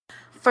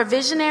For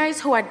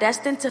visionaries who are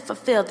destined to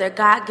fulfill their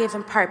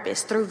God-given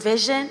purpose through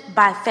vision,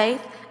 by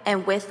faith,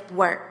 and with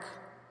work.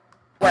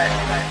 Work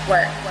with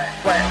work.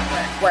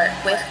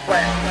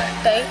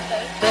 Faith,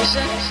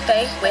 vision,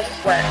 faith with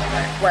work.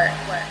 Work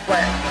with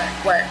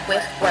work.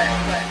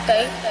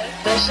 Faith,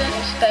 vision,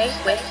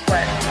 faith with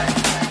work.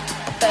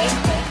 Faith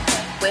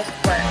with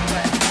work.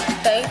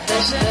 Faith,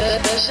 vision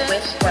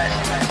with work.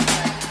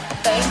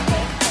 Faith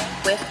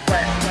with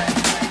work.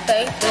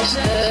 Faith,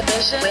 vision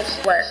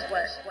with work.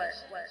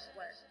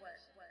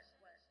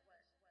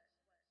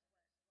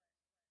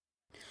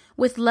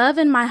 With love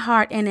in my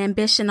heart and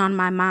ambition on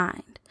my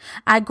mind,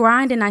 I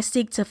grind and I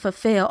seek to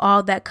fulfill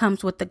all that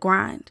comes with the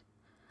grind.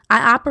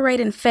 I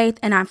operate in faith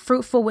and I'm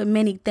fruitful with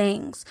many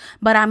things,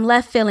 but I'm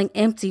left feeling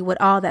empty with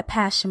all that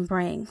passion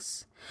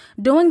brings.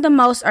 Doing the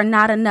most or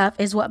not enough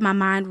is what my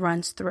mind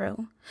runs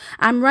through.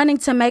 I'm running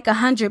to make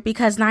 100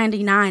 because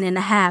 99 and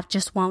a half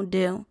just won't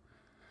do.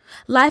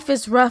 Life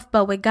is rough,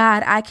 but with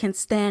God I can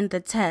stand the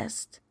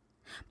test.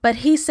 But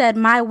he said,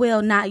 my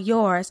will, not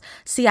yours.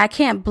 See, I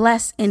can't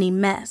bless any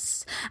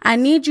mess. I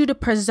need you to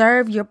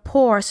preserve your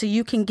poor so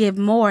you can give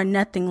more,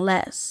 nothing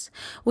less.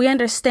 We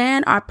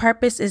understand our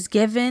purpose is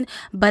given,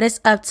 but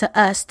it's up to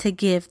us to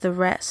give the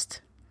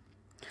rest.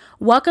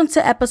 Welcome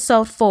to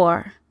episode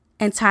 4,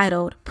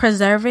 entitled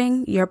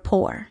Preserving Your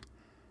Poor.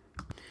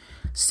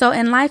 So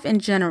in life in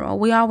general,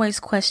 we always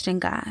question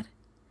God.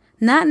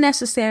 Not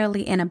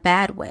necessarily in a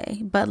bad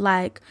way, but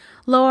like,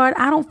 Lord,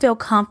 I don't feel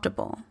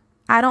comfortable.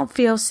 I don't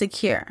feel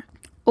secure,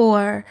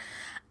 or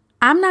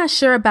I'm not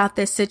sure about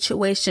this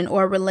situation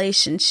or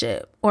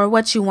relationship or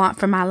what you want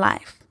for my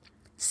life.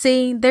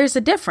 See, there's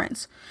a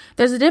difference.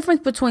 There's a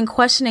difference between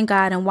questioning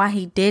God and why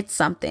he did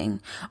something,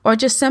 or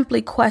just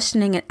simply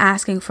questioning and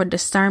asking for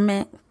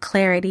discernment,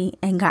 clarity,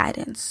 and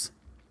guidance.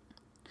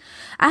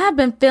 I have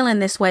been feeling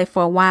this way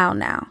for a while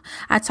now.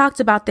 I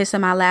talked about this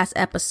in my last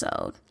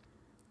episode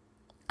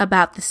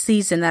about the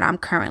season that I'm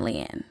currently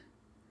in.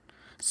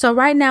 So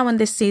right now in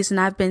this season,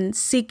 I've been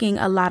seeking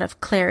a lot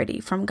of clarity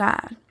from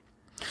God.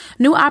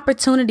 New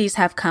opportunities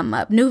have come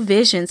up. New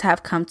visions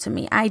have come to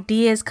me.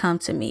 Ideas come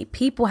to me.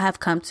 People have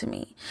come to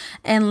me.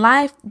 In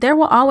life, there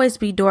will always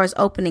be doors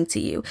opening to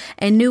you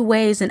and new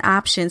ways and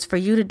options for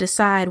you to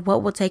decide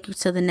what will take you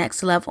to the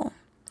next level.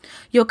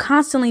 You'll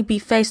constantly be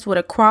faced with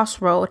a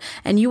crossroad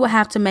and you will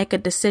have to make a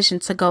decision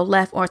to go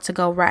left or to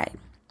go right.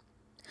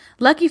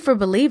 Lucky for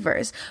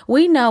believers,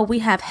 we know we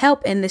have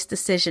help in this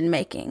decision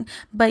making,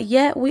 but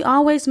yet we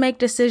always make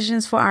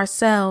decisions for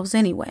ourselves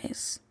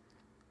anyways.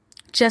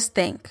 Just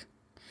think.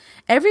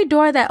 Every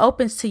door that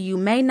opens to you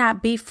may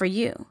not be for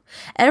you.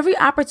 Every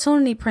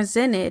opportunity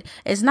presented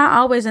is not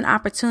always an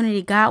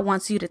opportunity God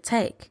wants you to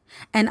take.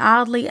 And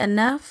oddly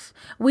enough,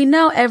 we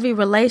know every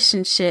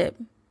relationship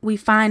we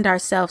find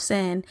ourselves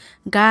in,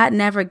 God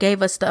never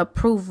gave us the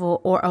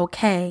approval or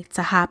okay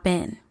to hop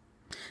in.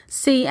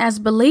 See, as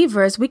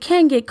believers, we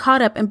can't get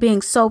caught up in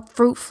being so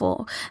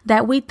fruitful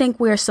that we think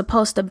we're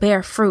supposed to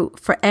bear fruit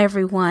for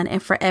everyone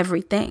and for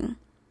everything.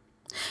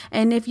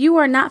 And if you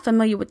are not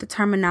familiar with the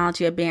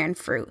terminology of bearing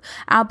fruit,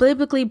 I'll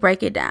biblically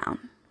break it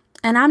down.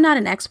 And I'm not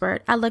an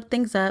expert. I look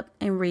things up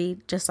and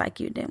read just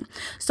like you do.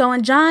 So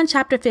in John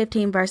chapter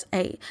 15, verse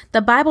 8,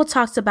 the Bible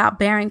talks about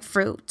bearing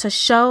fruit to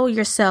show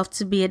yourself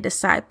to be a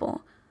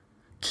disciple.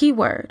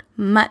 Keyword,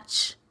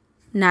 much,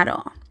 not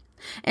all.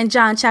 In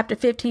John chapter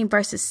 15,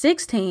 verses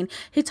 16,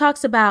 he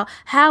talks about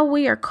how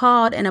we are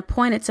called and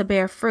appointed to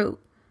bear fruit,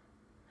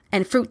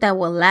 and fruit that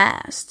will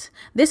last.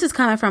 This is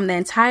coming from the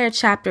entire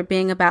chapter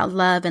being about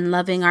love and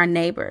loving our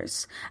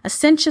neighbors,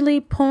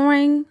 essentially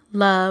pouring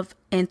love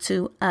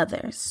into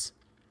others.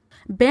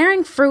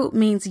 Bearing fruit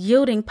means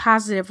yielding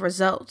positive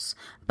results,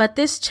 but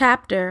this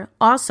chapter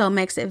also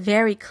makes it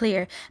very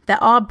clear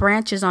that all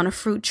branches on a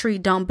fruit tree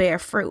don't bear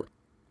fruit.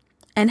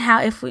 And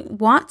how if we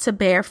want to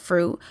bear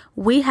fruit,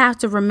 we have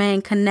to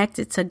remain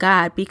connected to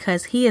God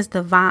because he is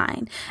the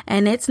vine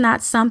and it's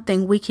not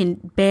something we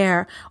can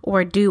bear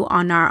or do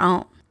on our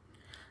own.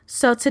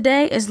 So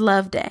today is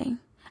Love Day.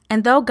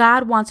 And though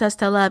God wants us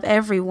to love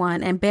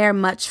everyone and bear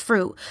much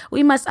fruit,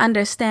 we must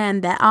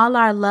understand that all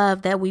our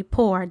love that we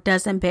pour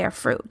doesn't bear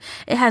fruit.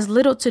 It has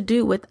little to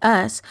do with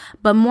us,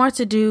 but more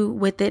to do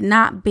with it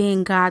not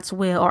being God's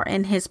will or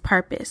in his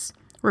purpose.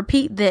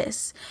 Repeat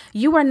this.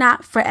 You are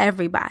not for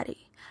everybody.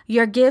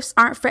 Your gifts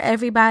aren't for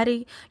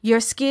everybody. Your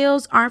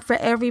skills aren't for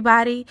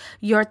everybody.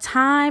 Your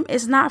time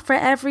is not for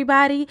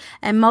everybody.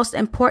 And most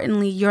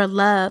importantly, your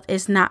love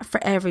is not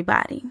for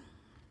everybody.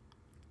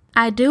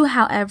 I do,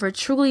 however,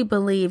 truly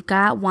believe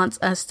God wants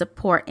us to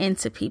pour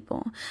into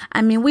people.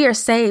 I mean, we are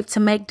saved to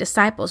make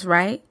disciples,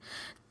 right?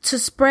 To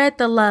spread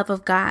the love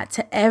of God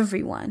to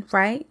everyone,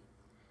 right?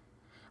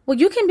 Well,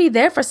 you can be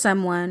there for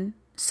someone,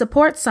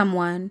 support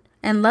someone,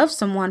 and love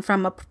someone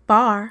from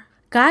afar.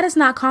 God is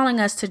not calling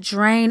us to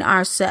drain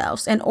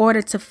ourselves in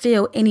order to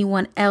fill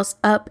anyone else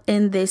up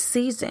in this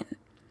season.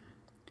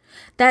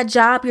 That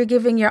job you're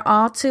giving your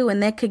all to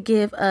and they could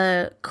give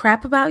a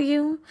crap about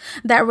you.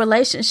 That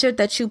relationship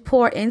that you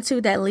pour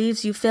into that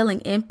leaves you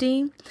feeling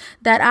empty.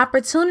 That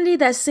opportunity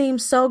that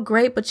seems so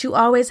great, but you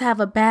always have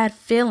a bad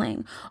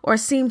feeling or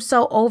seems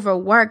so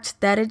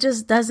overworked that it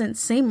just doesn't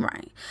seem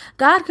right.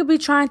 God could be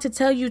trying to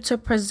tell you to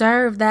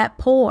preserve that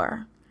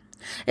pour.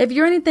 If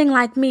you're anything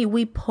like me,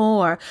 we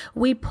pour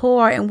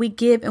and we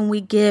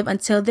give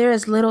until there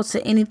is little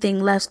to anything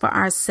left for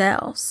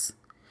ourselves.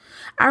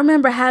 I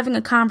remember having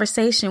a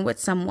conversation with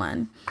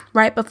someone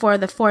right before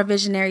the 4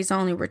 Visionaries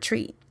Only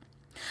retreat.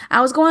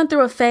 I was going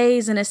through a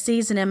phase and a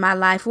season in my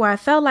life where I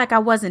felt like I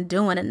wasn't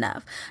doing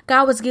enough.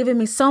 God was giving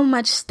me so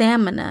much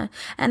stamina,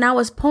 and I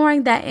was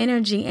pouring that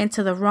energy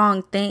into the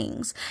wrong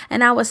things.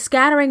 And I was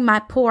scattering my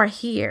pour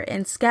here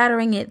and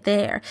scattering it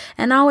there,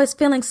 and always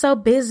feeling so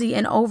busy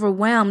and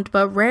overwhelmed,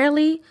 but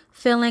rarely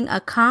feeling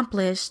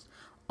accomplished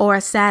or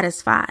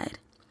satisfied.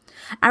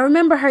 I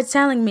remember her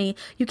telling me,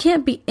 you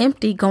can't be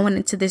empty going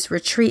into this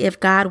retreat if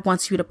God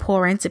wants you to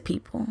pour into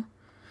people.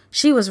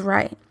 She was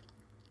right.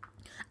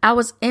 I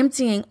was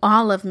emptying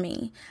all of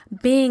me,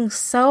 being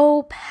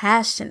so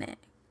passionate.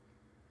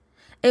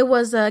 It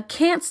was a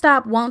can't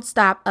stop, won't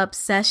stop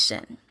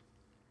obsession.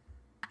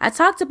 I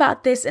talked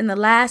about this in the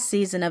last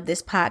season of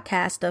this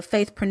podcast, the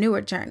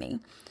Faithpreneur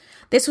Journey.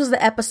 This was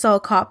the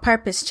episode called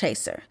Purpose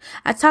Chaser.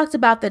 I talked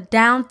about the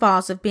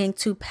downfalls of being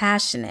too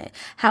passionate,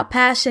 how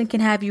passion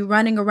can have you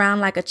running around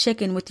like a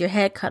chicken with your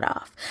head cut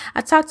off.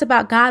 I talked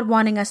about God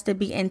wanting us to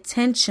be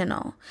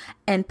intentional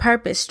and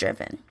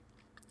purpose-driven.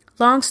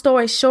 Long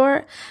story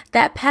short,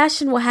 that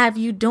passion will have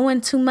you doing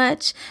too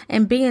much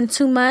and being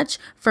too much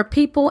for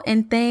people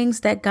and things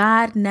that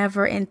God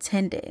never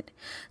intended.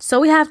 So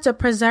we have to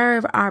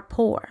preserve our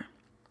pour.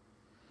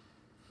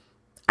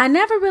 I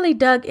never really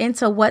dug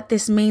into what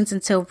this means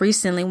until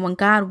recently when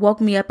God woke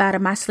me up out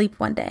of my sleep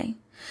one day.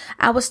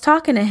 I was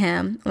talking to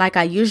him like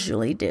I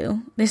usually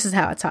do. This is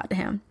how I talk to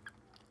him.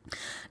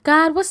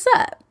 God, what's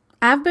up?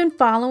 I've been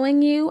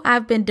following you.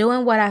 I've been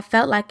doing what I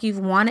felt like you've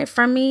wanted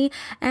from me,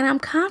 and I'm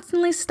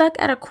constantly stuck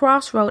at a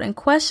crossroad and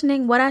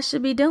questioning what I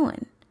should be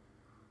doing.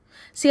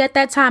 See, at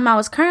that time, I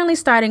was currently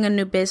starting a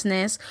new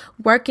business,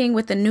 working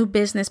with a new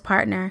business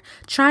partner,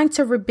 trying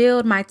to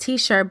rebuild my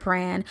t-shirt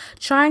brand,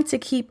 trying to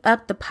keep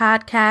up the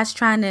podcast,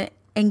 trying to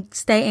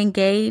stay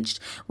engaged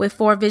with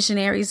 4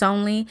 Visionaries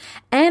Only,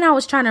 and I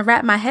was trying to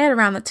wrap my head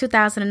around the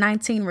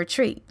 2019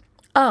 retreat.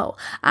 Oh,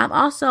 I'm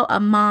also a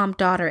mom,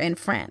 daughter, and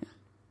friend.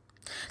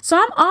 So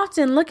I'm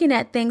often looking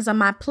at things on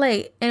my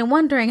plate and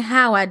wondering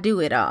how I do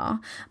it all.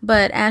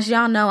 But as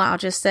y'all know, I'll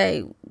just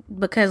say,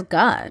 because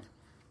God.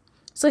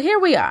 So here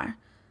we are,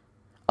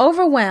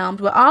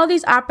 overwhelmed with all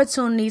these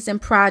opportunities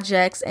and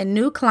projects and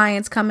new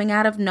clients coming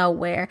out of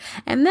nowhere.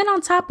 And then on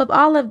top of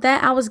all of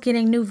that, I was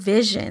getting new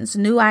visions,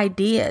 new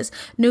ideas,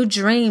 new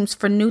dreams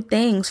for new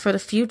things for the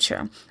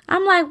future.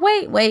 I'm like,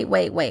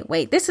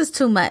 wait, this is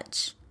too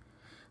much.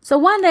 So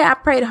one day I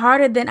prayed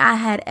harder than I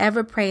had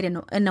ever prayed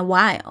in a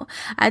while.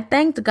 I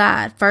thanked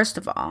God, first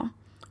of all,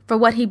 for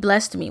what he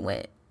blessed me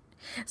with.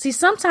 See,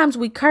 sometimes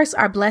we curse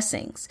our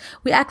blessings.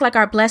 We act like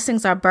our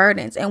blessings are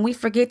burdens and we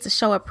forget to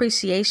show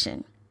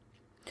appreciation.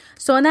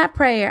 So in that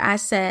prayer, I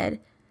said,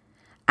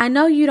 I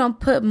know you don't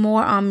put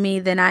more on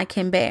me than I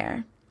can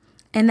bear,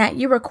 and that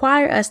you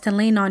require us to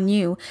lean on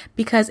you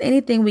because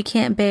anything we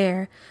can't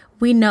bear,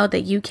 we know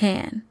that you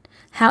can.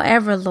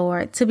 However,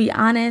 Lord, to be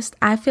honest,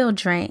 I feel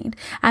drained.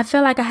 I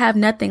feel like I have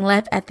nothing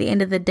left at the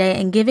end of the day,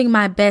 and giving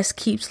my best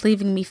keeps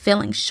leaving me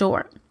feeling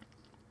short.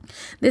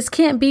 This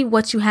can't be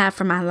what you have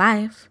for my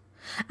life.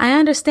 I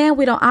understand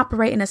we don't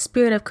operate in a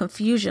spirit of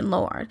confusion,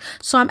 Lord,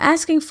 so I'm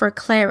asking for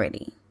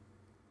clarity.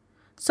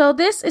 So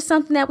this is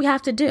something that we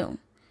have to do.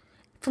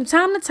 From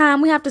time to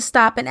time, we have to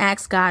stop and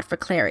ask God for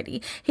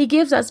clarity. He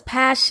gives us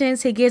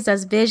passions. He gives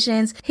us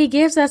visions. He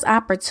gives us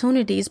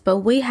opportunities, but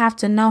we have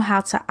to know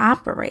how to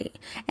operate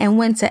and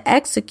when to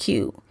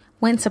execute,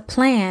 when to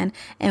plan,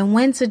 and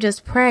when to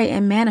just pray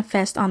and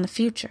manifest on the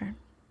future.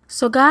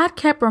 So God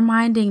kept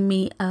reminding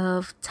me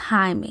of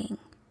timing.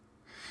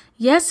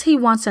 Yes, he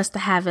wants us to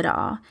have it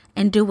all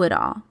and do it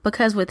all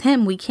because with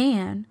him we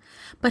can,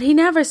 but he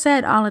never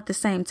said all at the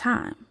same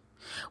time.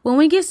 When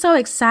we get so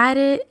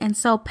excited and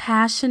so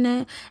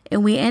passionate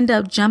and we end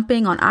up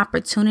jumping on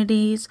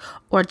opportunities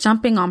or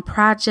jumping on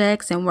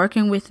projects and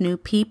working with new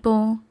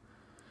people,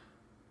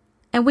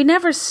 and we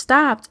never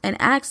stopped and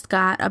asked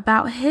God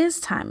about his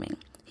timing.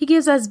 He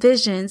gives us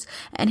visions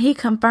and he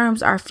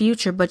confirms our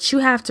future, but you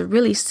have to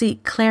really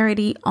seek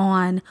clarity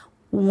on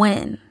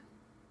when.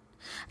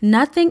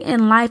 Nothing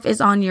in life is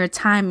on your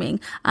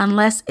timing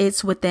unless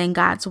it's within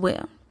God's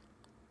will.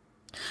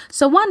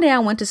 So one day I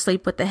went to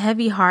sleep with a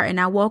heavy heart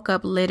and I woke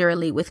up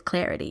literally with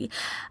clarity.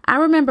 I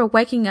remember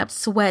waking up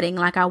sweating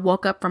like I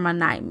woke up from a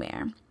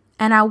nightmare.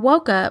 And I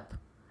woke up,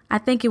 I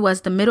think it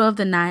was the middle of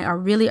the night or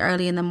really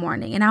early in the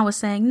morning. And I was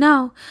saying,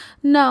 no,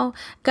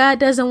 God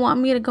doesn't want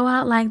me to go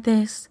out like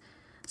this.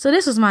 So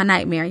this was my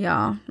nightmare,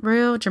 y'all.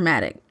 Real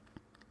dramatic.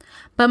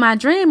 But my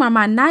dream or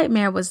my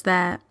nightmare was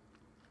that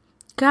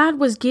God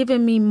was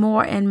giving me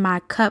more in my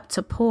cup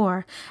to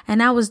pour,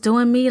 and I was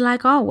doing me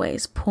like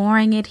always,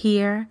 pouring it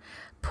here,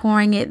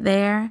 pouring it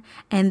there,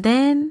 and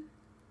then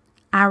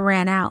I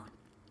ran out.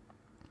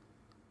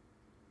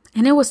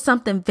 And it was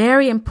something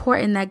very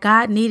important that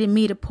God needed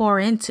me to pour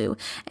into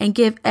and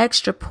give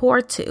extra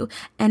pour to,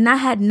 and I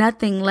had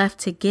nothing left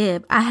to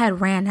give. I had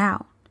ran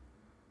out.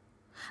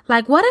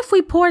 Like, what if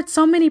we poured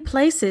so many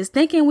places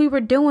thinking we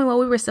were doing what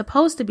we were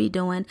supposed to be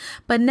doing,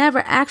 but never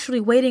actually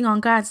waiting on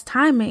God's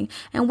timing,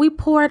 and we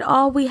poured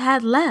all we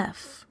had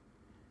left?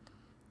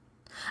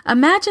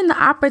 Imagine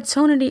the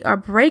opportunity or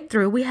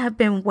breakthrough we have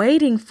been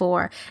waiting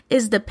for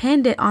is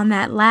dependent on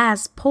that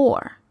last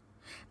pour.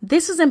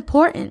 This is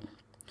important.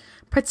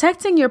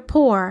 Protecting your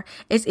pour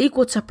is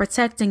equal to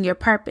protecting your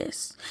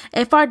purpose.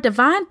 If our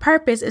divine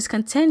purpose is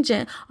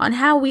contingent on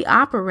how we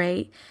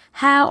operate,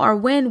 how or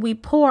when we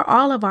pour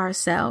all of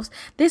ourselves,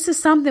 this is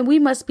something we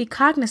must be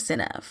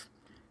cognizant of.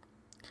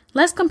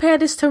 Let's compare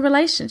this to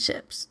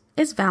relationships.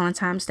 It's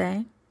Valentine's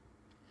Day.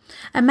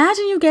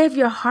 Imagine you gave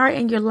your heart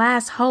and your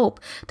last hope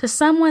to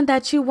someone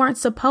that you weren't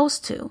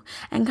supposed to,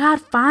 and God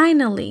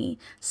finally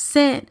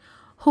sent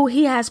who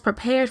He has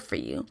prepared for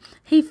you.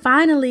 He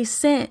finally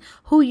sent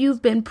who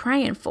you've been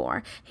praying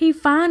for. He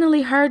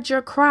finally heard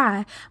your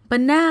cry, but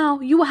now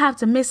you will have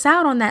to miss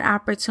out on that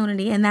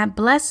opportunity and that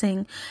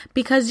blessing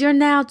because you're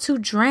now too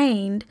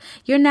drained.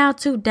 You're now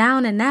too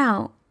down and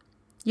out.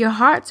 Your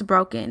heart's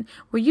broken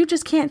where you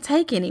just can't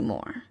take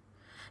anymore.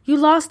 You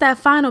lost that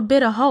final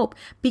bit of hope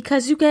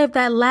because you gave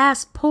that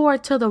last pour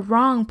to the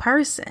wrong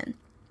person.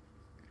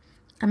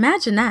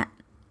 Imagine that.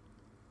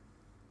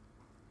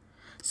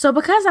 So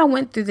because I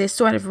went through this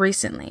sort of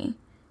recently,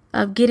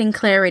 of getting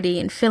clarity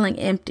and feeling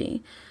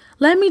empty,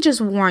 let me just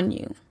warn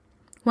you.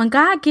 When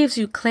God gives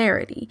you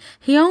clarity,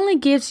 He only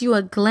gives you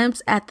a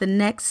glimpse at the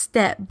next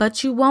step,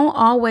 but you won't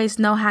always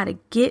know how to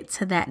get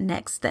to that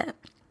next step.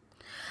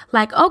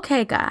 Like,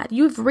 okay, God,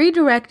 you've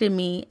redirected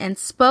me and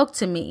spoke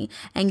to me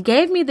and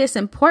gave me this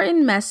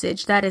important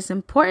message that is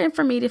important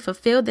for me to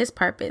fulfill this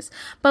purpose.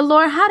 But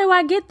Lord, how do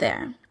I get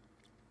there?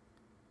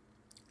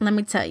 Let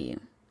me tell you.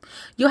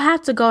 You'll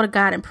have to go to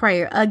God in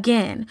prayer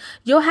again.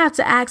 You'll have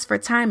to ask for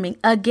timing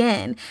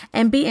again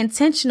and be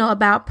intentional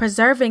about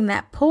preserving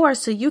that pour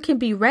so you can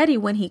be ready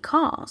when He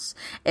calls.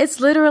 It's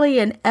literally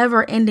an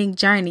ever-ending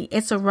journey.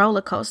 It's a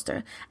roller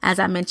coaster, as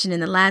I mentioned in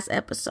the last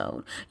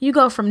episode. You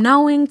go from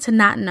knowing to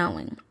not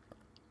knowing,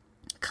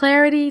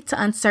 clarity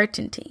to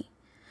uncertainty,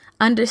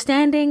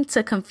 understanding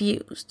to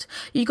confused.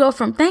 You go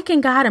from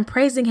thanking God and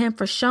praising Him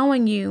for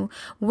showing you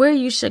where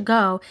you should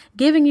go,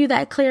 giving you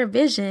that clear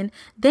vision.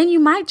 Then you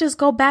might just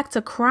go back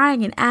to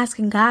crying and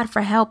asking God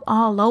for help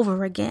all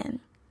over again.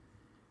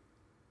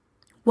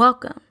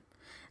 Welcome.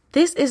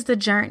 This is the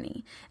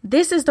journey.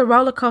 This is the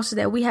roller coaster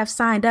that we have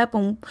signed up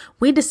when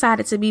we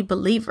decided to be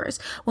believers.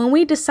 When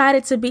we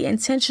decided to be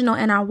intentional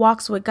in our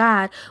walks with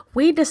God,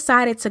 we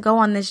decided to go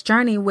on this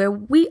journey where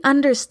we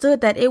understood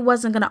that it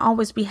wasn't going to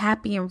always be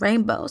happy and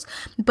rainbows.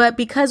 But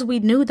because we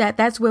knew that,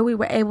 that's where we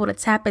were able to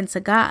tap into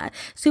God.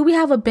 See, we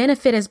have a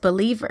benefit as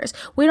believers.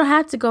 We don't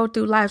have to go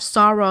through life's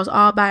sorrows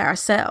all by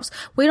ourselves.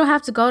 We don't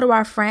have to go to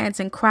our friends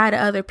and cry to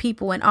other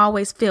people and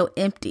always feel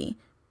empty.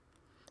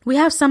 We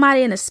have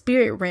somebody in the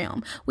spirit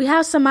realm. We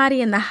have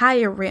somebody in the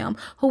higher realm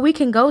who we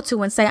can go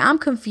to and say, I'm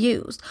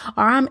confused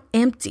or I'm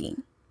empty.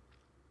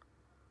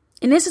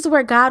 And this is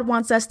where God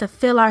wants us to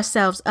fill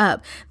ourselves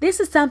up. This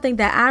is something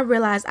that I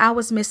realized I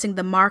was missing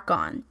the mark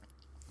on.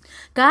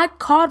 God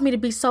called me to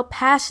be so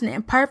passionate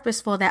and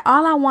purposeful that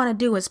all I want to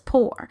do is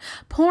pour.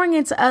 Pouring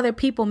into other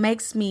people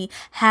makes me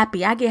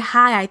happy. I get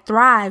high. I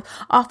thrive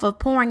off of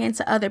pouring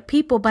into other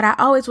people, but I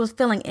always was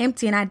feeling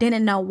empty and I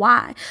didn't know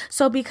why.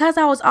 So because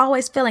I was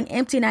always feeling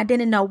empty and I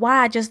didn't know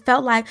why, I just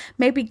felt like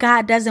maybe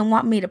God doesn't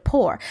want me to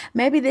pour.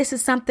 Maybe this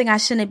is something I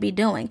shouldn't be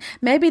doing.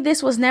 Maybe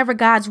this was never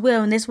God's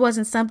will and this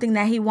wasn't something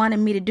that He wanted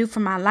me to do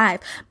for my life.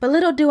 But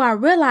little do I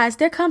realize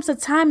there comes a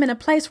time and a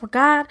place where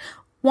God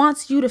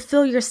wants you to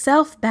fill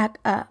yourself back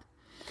up.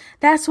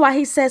 That's why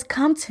He says,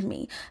 come to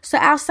me. So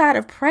outside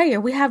of prayer,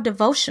 we have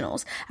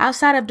devotionals.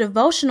 Outside of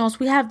devotionals,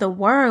 we have the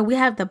Word, we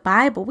have the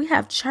Bible, we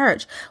have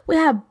church, we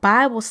have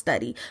Bible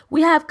study,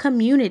 we have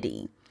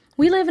community.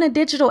 We live in a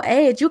digital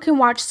age. You can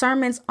watch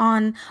sermons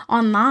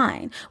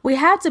online. We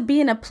have to be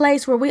in a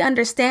place where we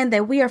understand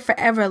that we are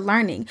forever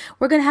learning.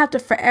 We're going to have to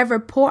forever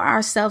pour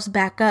ourselves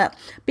back up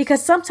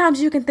because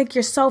sometimes you can think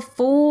you're so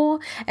full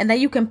and that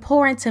you can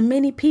pour into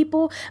many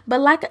people.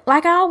 But like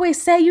I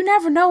always say, you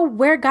never know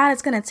where God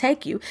is going to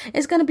take you.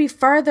 It's going to be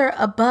further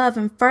above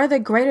and further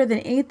greater than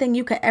anything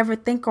you could ever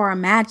think or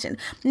imagine.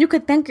 You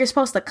could think you're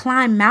supposed to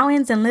climb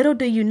mountains, and little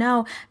do you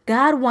know,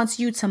 God wants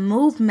you to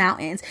move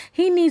mountains.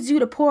 He needs you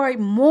to pour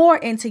more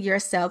into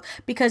yourself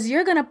because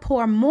you're going to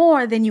pour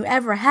more than you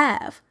ever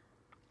have.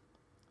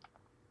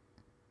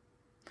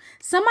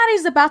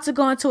 Somebody's about to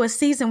go into a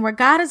season where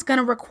God is going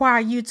to require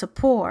you to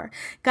pour.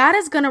 God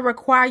is going to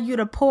require you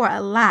to pour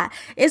a lot.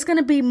 It's going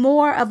to be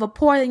more of a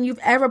pour than you've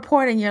ever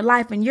poured in your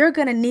life, and you're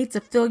going to need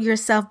to fill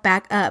yourself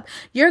back up.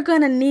 You're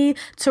going to need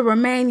to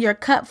remain your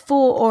cup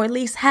full, or at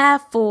least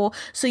half full,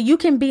 so you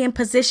can be in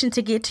position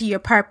to get to your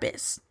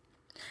purpose.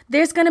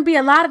 There's going to be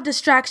a lot of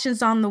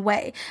distractions on the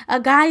way. A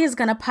guy is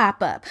going to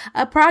pop up.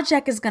 A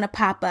project is going to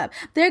pop up.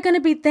 There are going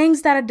to be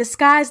things that are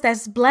disguised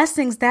as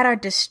blessings that are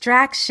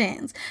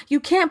distractions. You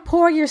can't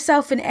pour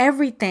yourself in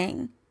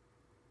everything.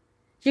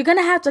 You're going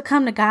to have to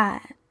come to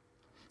God.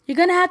 You're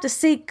going to have to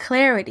seek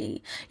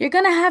clarity. You're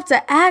going to have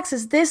to ask,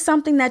 is this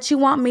something that you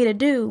want me to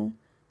do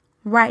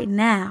right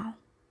now?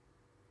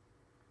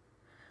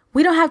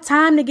 We don't have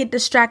time to get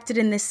distracted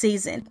in this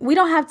season. We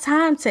don't have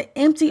time to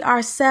empty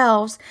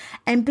ourselves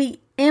and be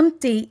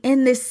empty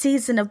in this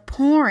season of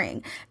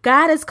pouring.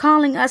 God is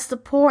calling us to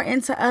pour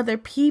into other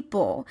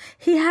people.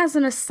 He has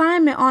an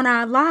assignment on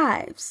our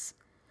lives.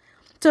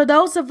 So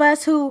those of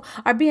us who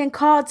are being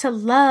called to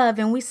love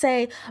and we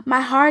say,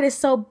 my heart is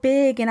so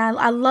big and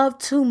I love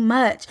too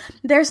much.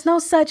 There's no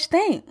such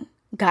thing.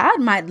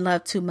 God might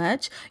love too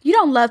much. You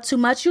don't love too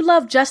much. You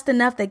love just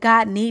enough that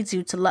God needs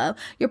you to love.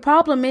 Your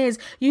problem is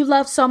you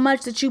love so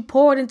much that you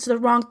poured into the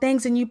wrong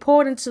things and you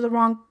poured into the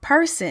wrong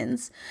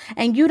persons,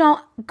 and you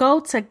don't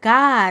go to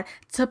God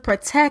to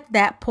protect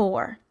that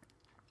pour.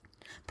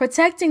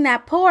 Protecting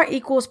that pour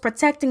equals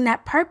protecting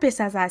that purpose,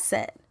 as I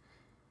said.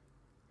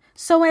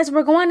 So as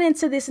we're going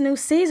into this new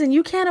season,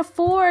 you can't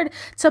afford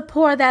to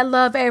pour that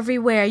love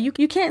everywhere. You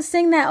can't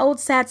sing that old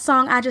sad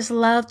song, I just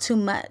love too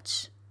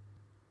much.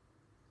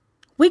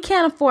 We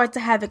can't afford to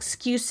have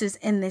excuses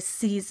in this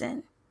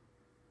season.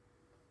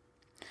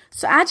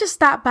 So I just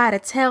stopped by to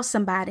tell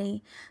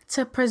somebody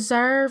to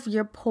preserve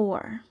your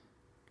pour.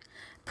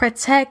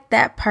 Protect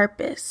that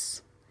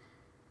purpose.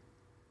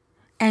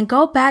 And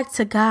go back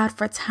to God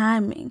for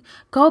timing.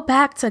 Go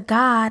back to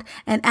God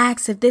and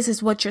ask if this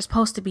is what you're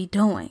supposed to be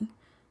doing.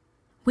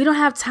 We don't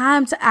have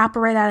time to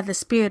operate out of the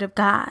Spirit of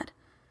God.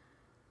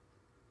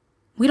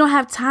 We don't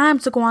have time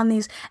to go on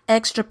these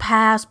extra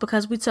paths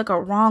because we took a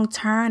wrong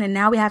turn and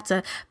now we have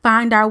to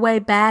find our way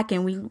back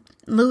and we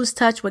lose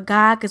touch with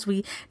God because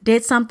we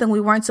did something we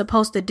weren't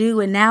supposed to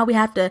do. And now we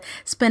have to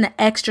spend an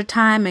extra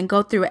time and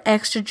go through an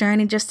extra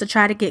journey just to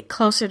try to get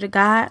closer to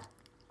God.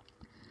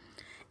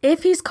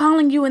 If He's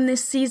calling you in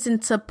this season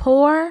to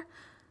pour,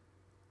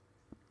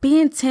 be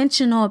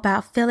intentional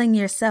about filling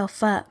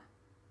yourself up.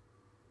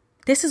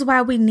 This is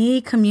why we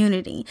need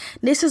community.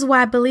 This is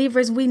why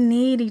believers, we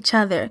need each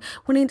other.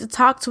 We need to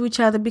talk to each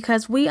other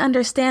because we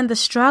understand the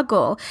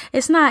struggle.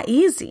 It's not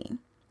easy.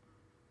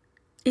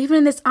 Even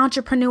in this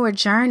entrepreneur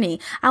journey,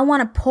 I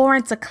want to pour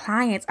into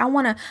clients. I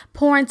want to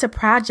pour into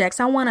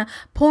projects. I want to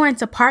pour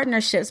into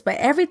partnerships. But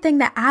everything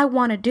that I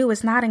want to do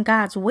is not in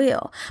God's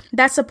will.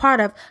 That's a part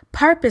of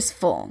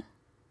purposeful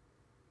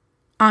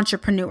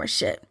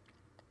entrepreneurship.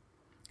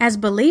 As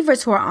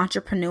believers who are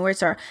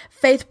entrepreneurs or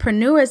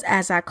faithpreneurs,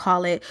 as I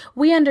call it,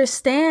 we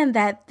understand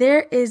that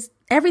there is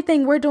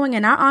everything we're doing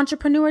in our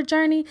entrepreneur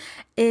journey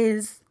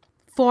is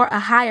for a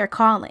higher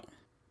calling.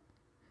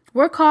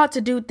 We're called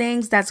to do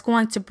things that's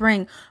going to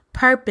bring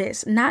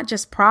purpose, not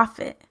just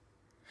profit.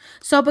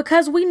 So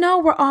because we know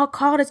we're all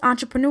called as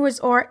entrepreneurs,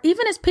 or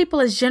even as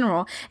people as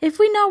general, if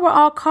we know we're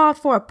all called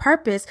for a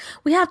purpose,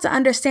 we have to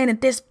understand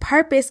that this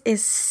purpose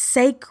is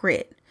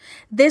sacred.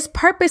 This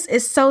purpose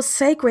is so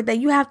sacred that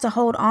you have to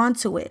hold on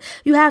to it.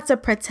 You have to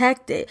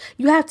protect it.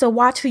 You have to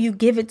watch who you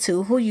give it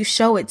to, who you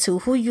show it to,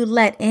 who you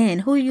let in,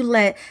 who you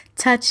let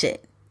touch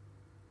it.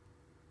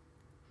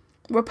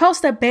 We're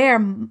supposed to bear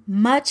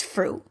much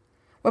fruit.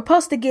 We're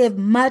supposed to give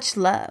much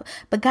love,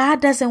 but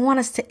God doesn't want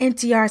us to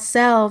empty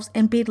ourselves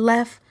and be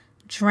left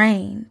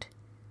drained.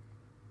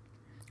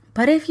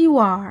 But if you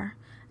are,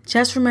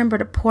 just remember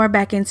to pour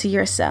back into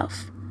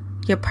yourself.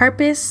 Your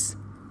purpose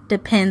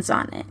depends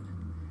on it.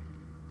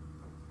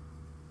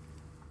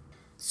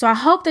 So I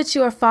hope that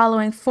you are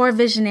following 4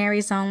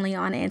 Visionaries Only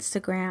on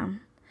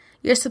Instagram.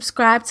 You're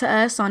subscribed to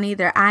us on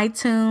either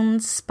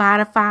iTunes,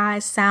 Spotify,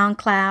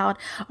 SoundCloud,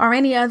 or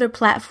any other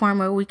platform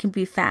where we can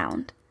be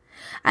found.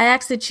 I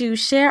ask that you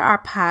share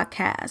our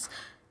podcast,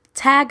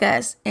 tag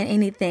us in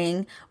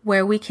anything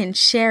where we can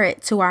share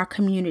it to our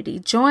community.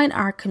 Join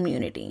our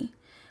community.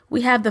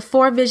 We have the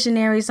 4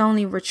 Visionaries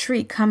Only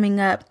retreat coming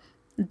up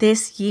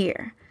this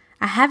year.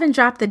 I haven't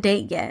dropped the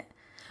date yet.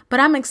 But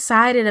I'm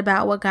excited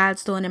about what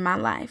God's doing in my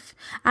life.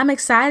 I'm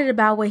excited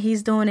about what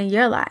He's doing in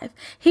your life.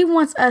 He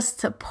wants us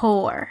to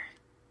pour.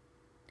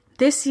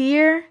 This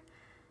year,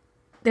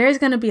 there's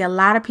going to be a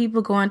lot of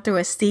people going through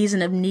a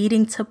season of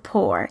needing to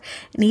pour,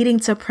 needing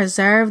to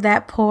preserve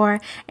that pour,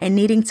 and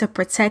needing to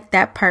protect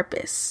that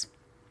purpose.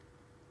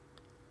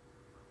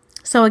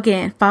 So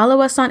again,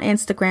 follow us on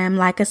Instagram,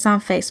 like us on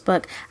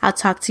Facebook. I'll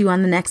talk to you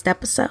on the next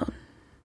episode.